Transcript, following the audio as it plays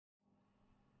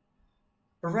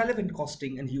Relevant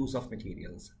costing and use of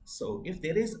materials. So if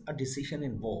there is a decision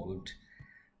involved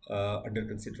under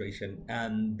consideration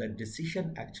and the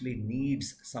decision actually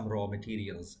needs some raw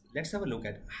materials, let's have a look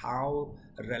at how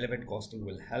relevant costing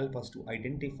will help us to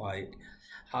identify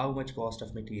how much cost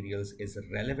of materials is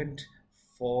relevant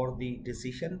for the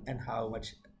decision and how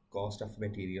much cost of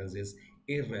materials is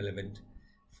irrelevant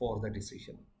for the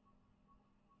decision.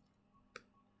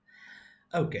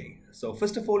 Okay, so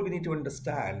first of all, we need to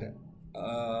understand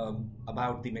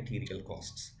about the material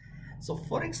costs. So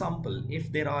for example,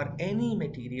 if there are any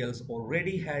materials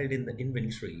already held in the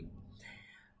inventory,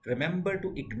 remember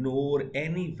to ignore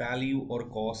any value or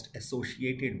cost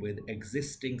associated with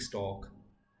existing stock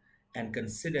and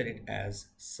consider it as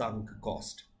sunk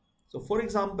cost. So for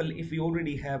example, if we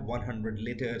already have 100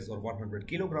 liters or 100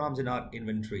 kilograms in our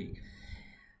inventory,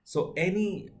 so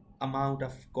any amount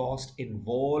of cost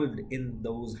involved in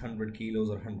those 100 kilos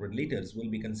or 100 liters will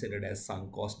be considered as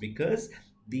sunk cost because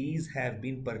these have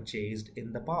been purchased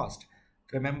in the past.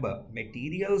 Remember,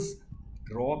 materials,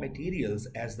 raw materials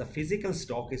as the physical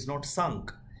stock is not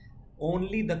sunk.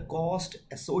 Only the cost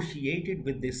associated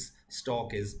with this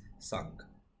stock is sunk.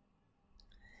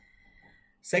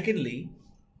 Secondly,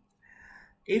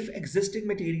 if existing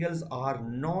materials are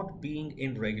not being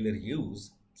in regular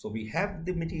use, so we have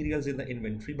the materials in the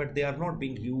inventory, but they are not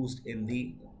being used in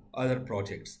the other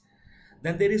projects,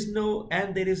 then there is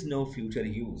no future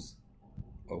use.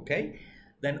 Okay,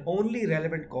 then only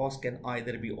relevant cost can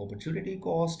either be opportunity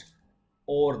cost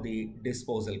or the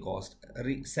disposal cost,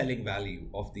 selling value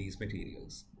of these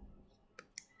materials.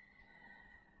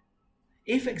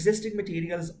 If existing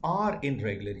materials are in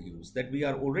regular use that we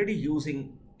are already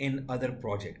using in other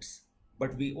projects,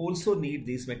 but we also need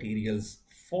these materials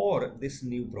for this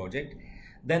new project,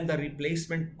 then the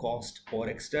replacement cost or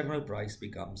external price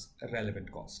becomes a relevant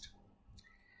cost.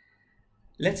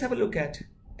 Let's have a look at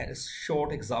a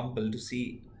short example to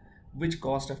see which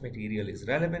cost of material is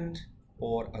relevant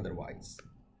or otherwise.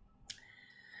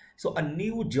 So a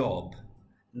new job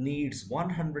needs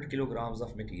 100 kilograms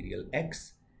of material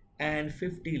X and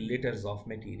 50 liters of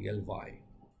material Y.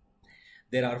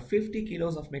 There are 50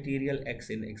 kilos of material X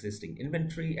in existing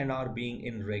inventory and are being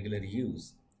in regular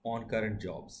use on current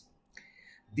jobs.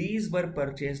 These were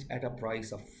purchased at a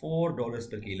price of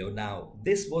 $4 per kilo. Now,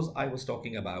 this was I was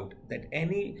talking about, that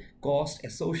any cost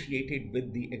associated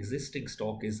with the existing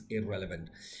stock is irrelevant.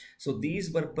 So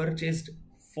these were purchased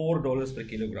 $4 per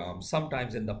kilogram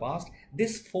sometimes in the past.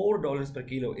 This $4 per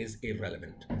kilo is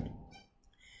irrelevant.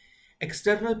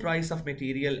 External price of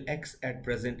material X at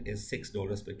present is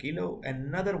 $6 per kilo.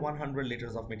 Another 100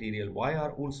 liters of material Y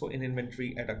are also in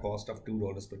inventory at a cost of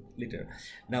 $2 per liter.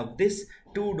 Now this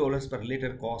 $2 per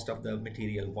liter cost of the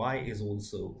material Y is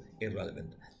also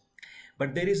irrelevant.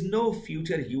 But there is no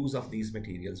future use of these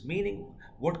materials, meaning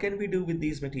what can we do with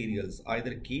these materials?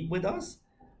 Either keep with us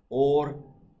or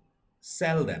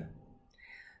sell them.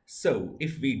 So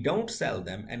if we don't sell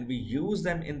them and we use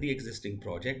them in the existing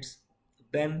projects,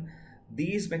 then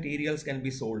these materials can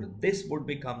be sold. This would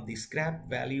become the scrap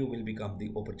value, will become the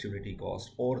opportunity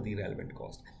cost or the relevant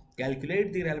cost.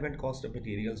 Calculate the relevant cost of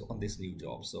materials on this new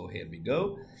job. So here we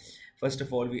go. First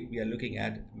of all, we are looking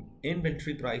at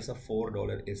inventory price of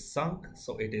 $4 is sunk,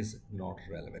 so it is not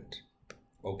relevant.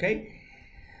 Okay.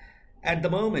 At the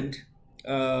moment,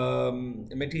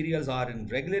 materials are in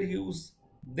regular use.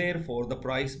 Therefore, the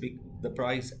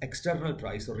external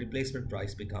price or replacement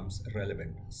price becomes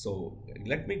relevant. So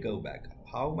let me go back.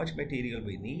 How much material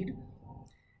we need?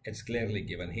 It's clearly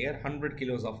given here. 100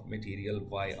 kilos of material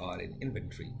Y are in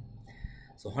inventory.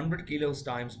 So 100 kilos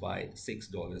times by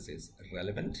 $6 is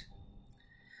relevant.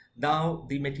 Now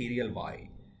the material Y.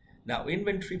 Now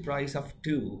inventory price of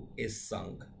 2 is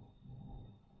sunk.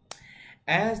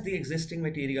 As the existing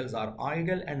materials are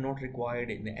idle and not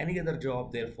required in any other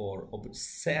job, therefore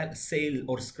sale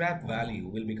or scrap value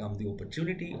will become the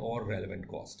opportunity or relevant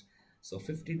cost. So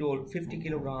 50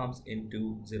 kilograms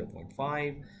into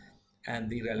 0.5 and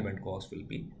the relevant cost will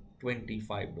be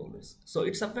 $25. So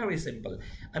it's a very simple.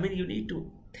 I mean, you need to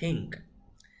think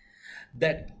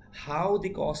that how the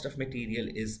cost of material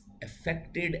is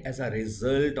affected as a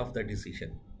result of the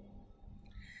decision.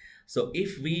 So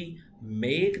if we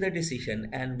make the decision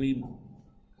and we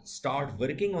start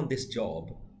working on this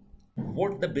job,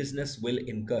 what the business will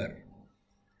incur?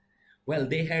 Well,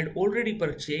 they had already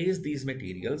purchased these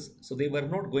materials, so they were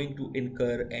not going to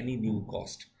incur any new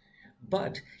cost.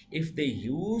 But if they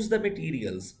use the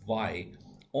materials Y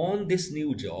on this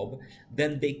new job,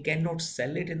 then they cannot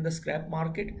sell it in the scrap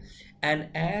market. And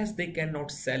as they cannot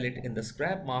sell it in the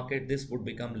scrap market, this would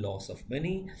become loss of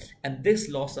money. And this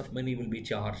loss of money will be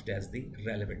charged as the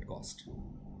relevant cost.